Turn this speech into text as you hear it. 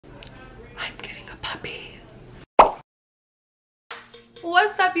I'm getting a puppy.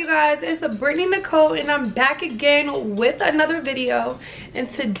 What's up, you guys? It's Brittany Nicole, and I'm back again with another video.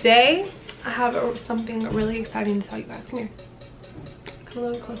 And today I have something really exciting to tell you guys. Come here. Come a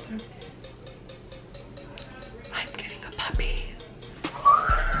little closer. I'm getting a puppy.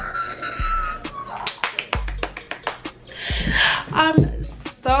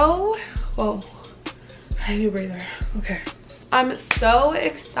 I need a breather. Okay. I'm so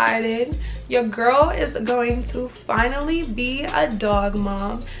excited. Your girl is going to finally be a dog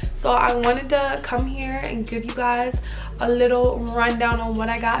mom. So I wanted to come here and give you guys a little rundown on what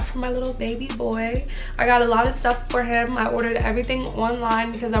I got for my little baby boy. I got a lot of stuff for him. I ordered everything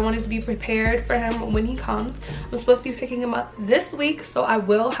online because I wanted to be prepared for him when he comes. I'm supposed to be picking him up this week, so I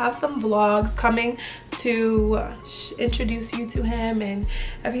will have some vlogs coming to introduce you to him and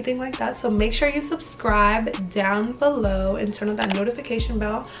everything like that. So make sure you subscribe down below and turn on that notification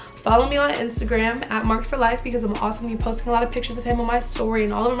bell. Follow me on Instagram at Marked4Life because I'm also going to be posting a lot of pictures of him on my story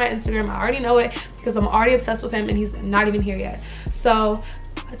and all over my Instagram. I already know it because I'm already obsessed with him and he's not even here yet. So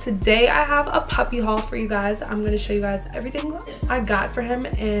today I have a puppy haul for you guys. I'm going to show you guys everything I got for him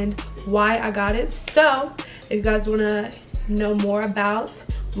and why I got it. So if you guys want to know more about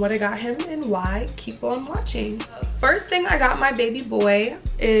what I got him and why, keep on watching. First thing I got my baby boy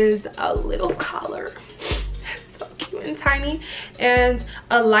is a little collar. And tiny, and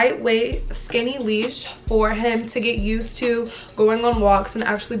a lightweight skinny leash for him to get used to going on walks and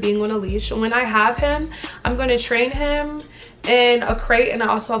actually being on a leash. When I have him, I'm going to train him in a crate, and I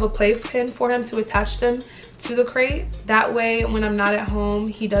also have a playpen for him to attach them to the crate. That way when I'm not at home,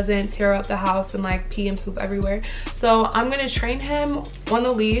 he doesn't tear up the house and like pee and poop everywhere. So I'm gonna train him on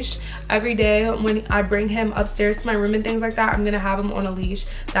the leash every day. When I bring him upstairs to my room and things like that, I'm gonna have him on a leash.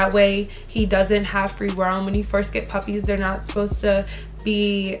 That way he doesn't have free roam. When you first get puppies, they're not supposed to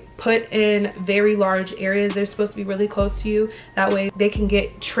be put in very large areas. They're supposed to be really close to you. That way they can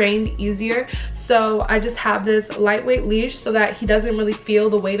get trained easier. So I just have this lightweight leash so that he doesn't really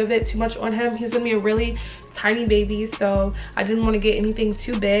feel the weight of it too much on him. He's gonna be a really tiny baby, so I didn't want to get anything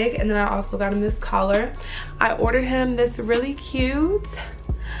too big. And then I also got him this collar. I ordered him this really cute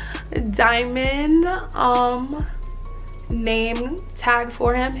diamond name tag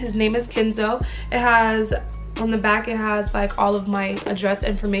for him. His name is Kenzo. It has on the back, it has like all of my address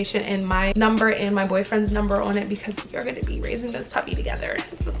information and my number and my boyfriend's number on it because we are going to be raising this puppy together. So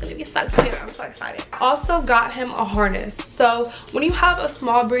it's going to be so cute. I'm so excited. I also got him a harness. So when you have a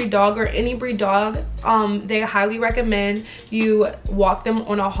small breed dog or any breed dog, they highly recommend you walk them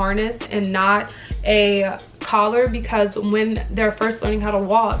on a harness and not a collar, because when they're first learning how to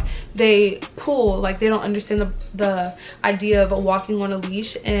walk, they pull, like they don't understand the idea of walking on a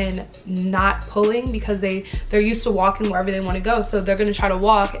leash and not pulling, because they're used to walking wherever they want to go. So they're going to try to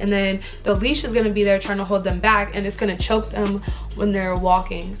walk, and then the leash is going to be there trying to hold them back, and it's going to choke them when they're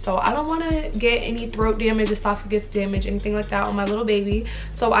walking. So I don't want to get any throat damage, esophagus damage, anything like that on my little baby.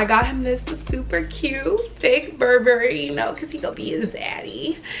 So I got him this super cute fake Burberry, you know, because he gonna be his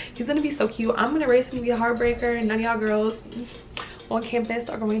daddy. He's gonna be so cute. I'm gonna raise him to be a heartbreaker, and none of y'all girls on campus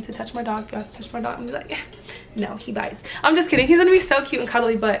are going to touch my dog. If you guys touch my dog, I'm just like, no, he bites. I'm just kidding. He's gonna be so cute and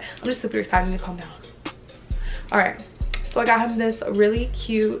cuddly, but I'm just super excited to calm down. All right, so I got him this really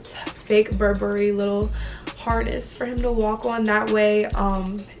cute fake Burberry little harness for him to walk on. That way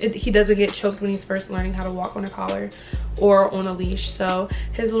he doesn't get choked when he's first learning how to walk on a collar or on a leash. So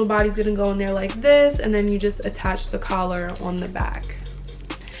his little body's gonna go in there like this, and then you just attach the collar on the back.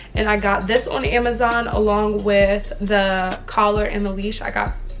 And I got this on Amazon along with the collar and the leash. I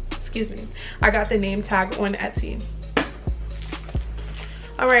got the name tag on Etsy.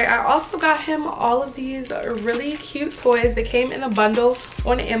 All right, I also got him all of these really cute toys. They came in a bundle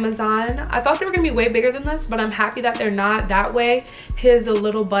on Amazon. I thought they were gonna be way bigger than this, but I'm happy that they're not. That way his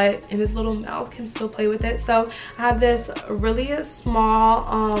little butt and his little mouth can still play with it. So I have this really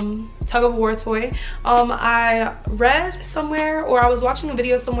small tug-of-war toy. I read somewhere, or I was watching a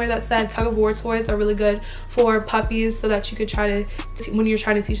video somewhere that said tug-of-war toys are really good for puppies, so that you could try to, when you're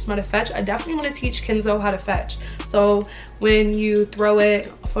trying to teach them how to fetch. I definitely want to teach Kenzo how to fetch. So when you throw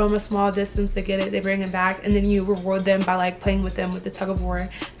it from a small distance to get it, they bring it back, and then you reward them by like playing with them with the tug-of-war,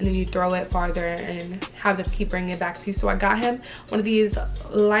 and then you throw it farther and have them keep bringing it back to you. So I got him one of these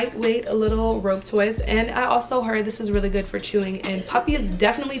lightweight little rope toys, and I also heard this is really good for chewing, and puppies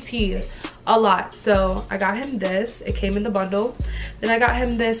definitely teeth a lot. So I got him this. It came in the bundle. Then I got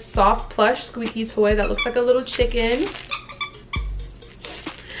him this soft plush squeaky toy that looks like a little chicken.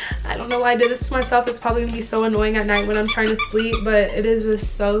 I don't know why I did this to myself. It's probably gonna be so annoying at night when I'm trying to sleep, but it is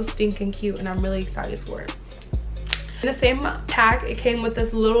just so stinking cute, and I'm really excited for it. In the same pack, it came with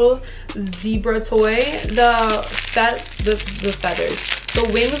this little zebra toy. The feathers, the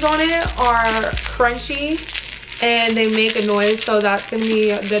wings on it are crunchy and they make a noise, so that's gonna be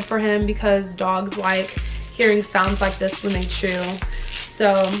good for him because dogs like hearing sounds like this when they chew.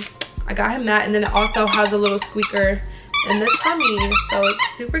 So I got him that, and then it also has a little squeaker in the tummy, so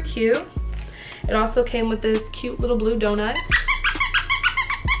it's super cute. It also came with this cute little blue donut.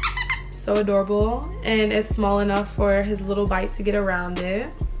 So adorable, and it's small enough for his little bite to get around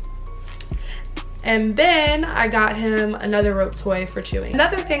it. And then I got him another rope toy for chewing.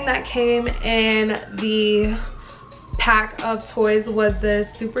 Another thing that came in the pack of toys was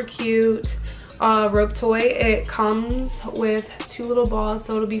this super cute rope toy. It comes with 2 little balls,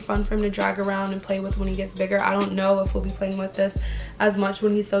 so it'll be fun for him to drag around and play with when he gets bigger. I don't know if we'll be playing with this as much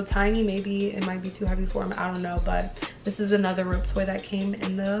when he's so tiny. Maybe it might be too heavy for him, I don't know, but this is another rope toy that came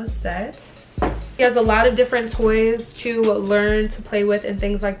in the set. He has a lot of different toys to learn to play with and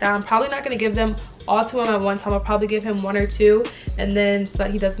things like that. I'm probably not going to give them all to him at one time. I'll probably give him 1 or 2, and then so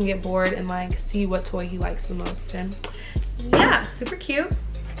that he doesn't get bored and like see what toy he likes the most. And yeah, super cute.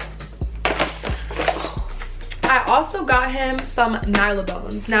 I also got him some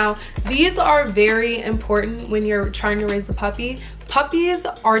Nylabones. Now, these are very important when you're trying to raise a puppy. Puppies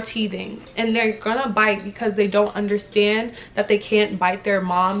are teething and they're gonna bite because they don't understand that they can't bite their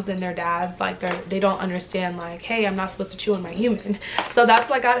moms and their dads. Like they don't understand like, hey, I'm not supposed to chew on my human. So that's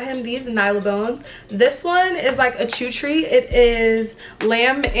why I got him these Nylabones. This one is like a chew treat. It is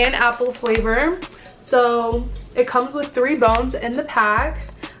lamb and apple flavor. So it comes with 3 bones in the pack.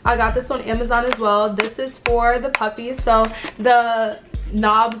 I got this on Amazon as well. This is for the puppies. So the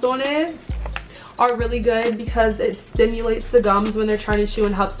knobs on it are really good because it stimulates the gums when they're trying to chew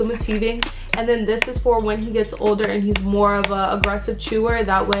and helps them with teething. And then this is for when he gets older and he's more of an aggressive chewer.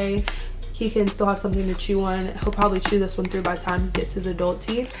 That way he can still have something to chew on. He'll probably chew this one through by the time he gets his adult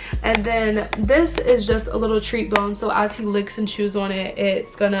teeth. And then this is just a little treat bone. So as he licks and chews on it,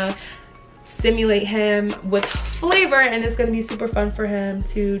 it's gonna stimulate him with flavor, and it's going to be super fun for him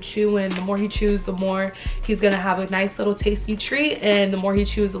to chew. And the more he chews, the more he's going to have a nice little tasty treat, and the more he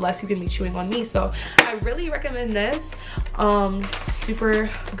chews, the less he's going to be chewing on me. So I really recommend this. Super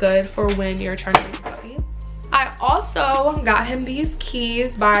good for when you're trying to make a puppy. I also got him these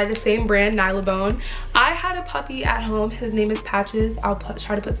keys by the same brand, Nylabone. I had a puppy at home. His name is Patches. I'll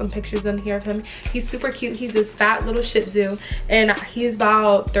try to put some pictures in here of him. He's super cute. He's this fat little Shih Tzu, and he's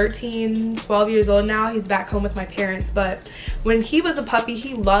about 13, 12 years old now. He's back home with my parents, but when he was a puppy,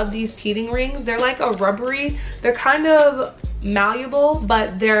 he loved these teething rings. They're like a rubbery, they're kind of malleable,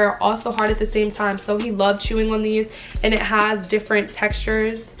 but they're also hard at the same time. So he loved chewing on these, and it has different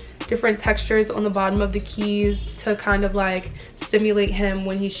textures on the bottom of the keys to kind of like stimulate him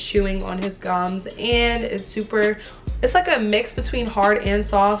when he's chewing on his gums. And it's like a mix between hard and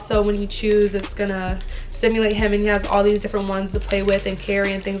soft, so when he chews, it's gonna stimulate him, and he has all these different ones to play with and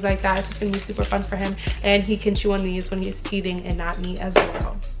carry and things like that. It's just gonna be super fun for him, and he can chew on these when he's teething and not me as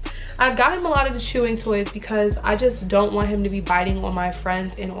well. I've got him a lot of the chewing toys because I just don't want him to be biting on my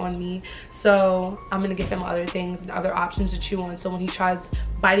friends and on me. So I'm gonna give him other things and other options to chew on, so when he tries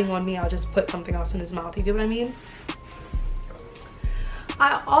biting on me, I'll just put something else in his mouth. You get what I mean?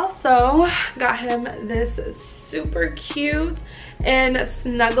 I also got him this super cute and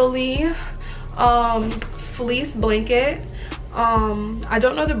snuggly fleece blanket. I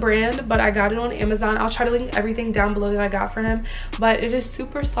don't know the brand, but I got it on Amazon. I'll try to link everything down below that I got for him, but it is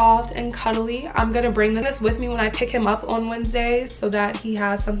super soft and cuddly. I'm gonna bring this with me when I pick him up on Wednesday so that he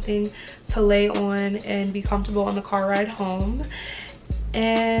has something to lay on and be comfortable on the car ride home.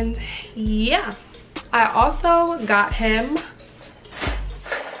 And yeah, I also got him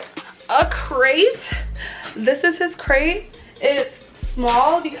a crate. This is his crate. It's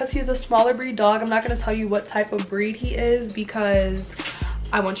small because he's a smaller breed dog. I'm not going to tell you what type of breed he is because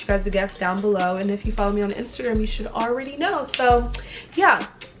I want you guys to guess down below, and if you follow me on Instagram, you should already know. So yeah,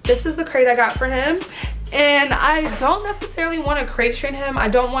 this is the crate I got for him. And I don't necessarily want to crate train him. I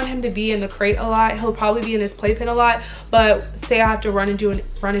don't want him to be in the crate a lot. He'll probably be in his playpen a lot, but say I have to run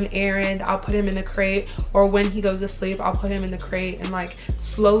an errand, I'll put him in the crate, or when he goes to sleep, I'll put him in the crate and like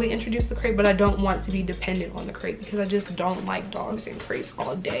slowly introduce the crate. But I don't want to be dependent on the crate because I just don't like dogs in crates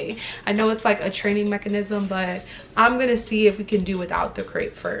all day. I know it's like a training mechanism, but I'm gonna see if we can do without the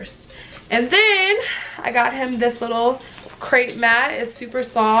crate first. And then I got him this little crate mat. It's super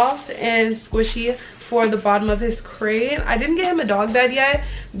soft and squishy for the bottom of his crate. I didn't get him a dog bed yet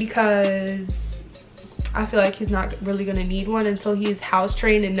because I feel like he's not really gonna need one until he's house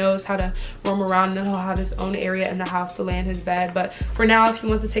trained and knows how to roam around, and then he'll have his own area in the house to lay in his bed. But for now, if he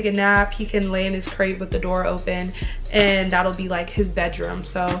wants to take a nap, he can lay in his crate with the door open, and that'll be like his bedroom.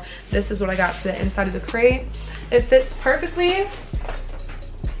 So this is what I got for the inside of the crate. It fits perfectly.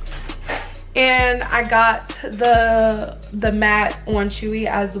 And I got the mat on Chewy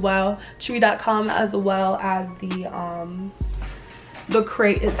as well, chewy.com, as well as the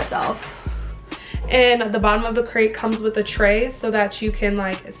crate itself. And the bottom of the crate comes with a tray so that you can,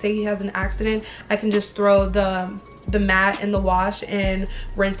 like, say he has an accident, I can just throw the mat in the wash and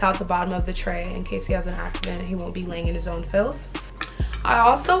rinse out the bottom of the tray in case he has an accident and he won't be laying in his own filth. I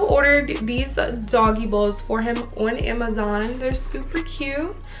also ordered these doggy bowls for him on Amazon. They're super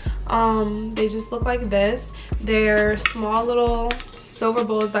cute. They just look like this. They're small little silver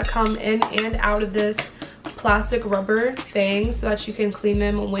bowls that come in and out of this plastic rubber thing so that you can clean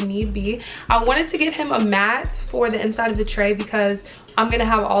them when need be. I wanted to get him a mat for the inside of the tray because I'm gonna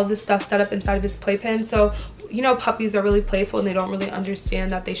have all this stuff set up inside of his playpen. So, you know, puppies are really playful and they don't really understand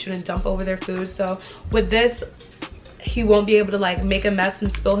that they shouldn't dump over their food. So with this, he won't be able to like make a mess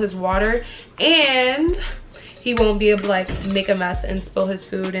and spill his water, and he won't be able to like make a mess and spill his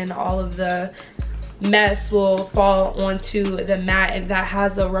food, and all of the mess will fall onto the mat, and that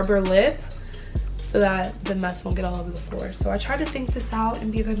has a rubber lip so that the mess won't get all over the floor. So I tried to think this out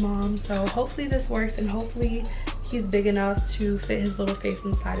and be a good mom. So hopefully this works, and hopefully he's big enough to fit his little face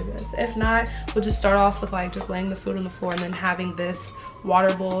inside of this. If not, we'll just start off with like just laying the food on the floor and then having this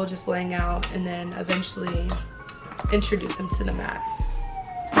water bowl just laying out, and then eventually introduce him to the mat.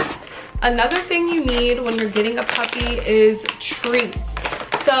 Another thing you need when you're getting a puppy is treats.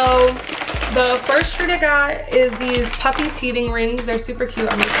 So the first treat I got is these puppy teething rings. They're super cute.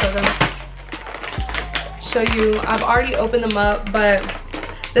 I'm gonna show you. I've already opened them up, but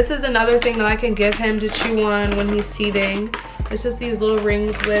this is another thing that I can give him to chew on when he's teething. It's just these little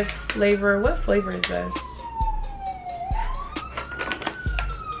rings with flavor. What flavor is this?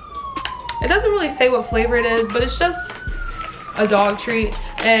 It doesn't really say what flavor it is, but it's just a dog treat,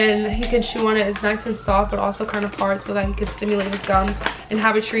 and he can chew on it. It's nice and soft, but also kind of hard, so that he can stimulate his gums and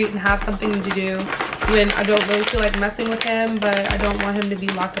have a treat and have something to do when I don't really feel like messing with him, but I don't want him to be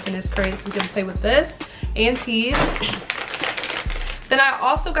locked up in his crate. So we can play with this and tease. Then I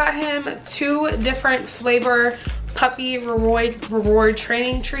also got him 2 different flavor puppy reward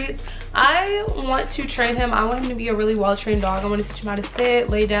training treats. I want to train him. I want him to be a really well-trained dog. I want to teach him how to sit,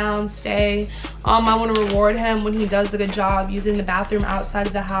 lay down, stay. I want to reward him when he does a good job using the bathroom outside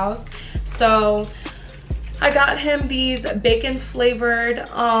of the house. So I got him these bacon flavored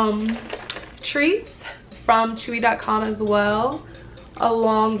treats from chewy.com as well,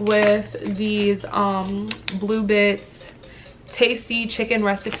 along with these Blue Bits tasty chicken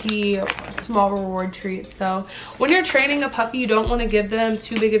recipe small reward treats. So when you're training a puppy, you don't want to give them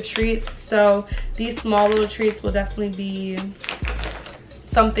too big of treats, so these small little treats will definitely be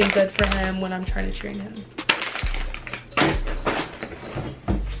something good for him when I'm trying to train him.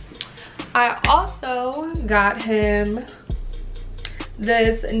 I also got him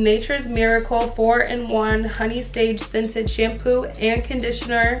this Nature's Miracle 4-in-1 honey sage scented shampoo and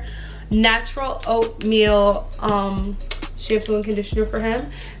conditioner, natural oatmeal shampoo and conditioner for him.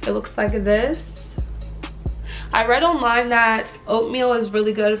 It looks like this. I read online that oatmeal is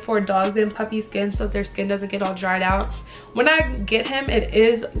really good for dogs and puppy skin, so their skin doesn't get all dried out. When I get him, it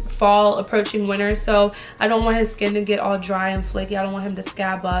is fall approaching winter, so I don't want his skin to get all dry and flaky. I don't want him to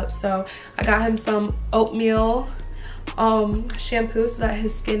scab up, so I got him some oatmeal shampoo so that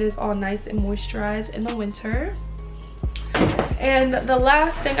his skin is all nice and moisturized in the winter. And the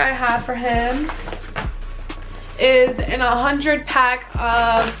last thing I have for him is in 100-pack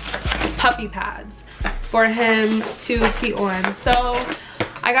of puppy pads for him to pee on. So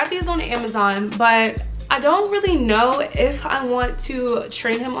I got these on Amazon, but I don't really know if I want to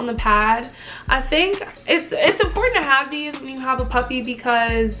train him on the pad. I think it's important to have these when you have a puppy,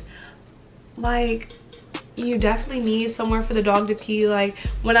 because like you definitely need somewhere for the dog to pee. Like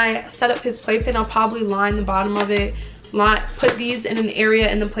when I set up his playpen, I'll probably line the bottom of it, put these in an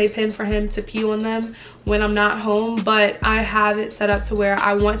area in the playpen for him to pee on them when I'm not home. But I have it set up to where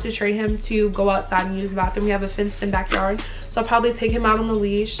I want to train him to go outside and use the bathroom. We have a fenced in backyard, so I'll probably take him out on the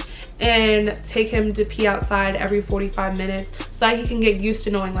leash and take him to pee outside every 45 minutes so that he can get used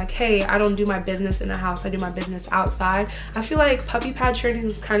to knowing like, hey, I don't do my business in the house, I do my business outside. I feel like puppy pad training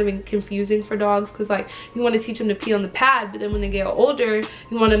is kind of confusing for dogs, because like you want to teach them to pee on the pad, but then when they get older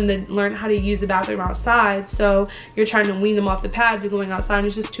you want them to learn how to use the bathroom outside, so you're trying to wean them off the pad to going outside, and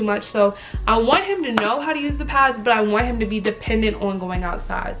it's just too much. So I want him to know know how to use the pads, but I want him to be dependent on going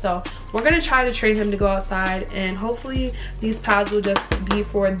outside. So we're gonna try to train him to go outside, and hopefully these pads will just be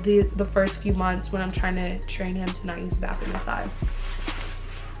for the first few months when I'm trying to train him to not use the bathroom inside.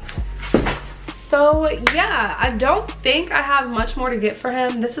 So yeah, I don't think I have much more to get for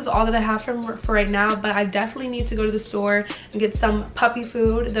him. This is all that I have for him for right now, but I definitely need to go to the store and get some puppy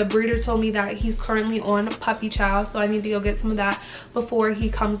food. The breeder told me that he's currently on puppy chow, so I need to go get some of that before he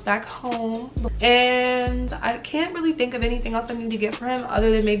comes back home. And I can't really think of anything else I need to get for him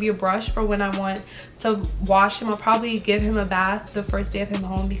other than maybe a brush for when I want to wash him. I'll probably give him a bath the first day of him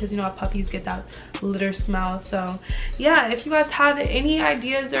home, because you know how puppies get that litter smell. So yeah, if you guys have any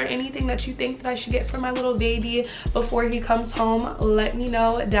ideas or anything that you think that I should get for my little baby before he comes home, let me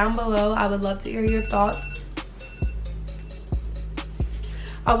know down below. I would love to hear your thoughts.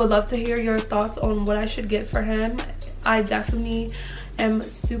 I would love to hear your thoughts on what I should get for him. I definitely am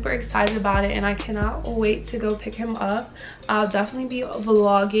super excited about it, and I cannot wait to go pick him up. I'll definitely be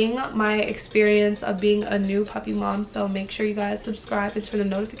vlogging my experience of being a new puppy mom, so make sure you guys subscribe and turn the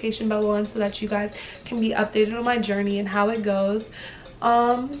notification bell on so that you guys can be updated on my journey and how it goes.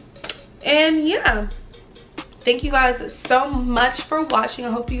 And yeah, thank you guys so much for watching. I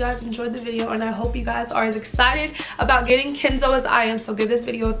hope you guys enjoyed the video, and I hope you guys are as excited about getting Kenzo as I am. So give this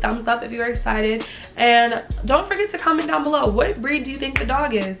video a thumbs up if you're excited, and don't forget to comment down below, what breed do you think the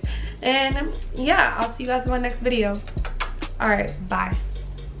dog is? And yeah, I'll see you guys in my next video. All right, bye.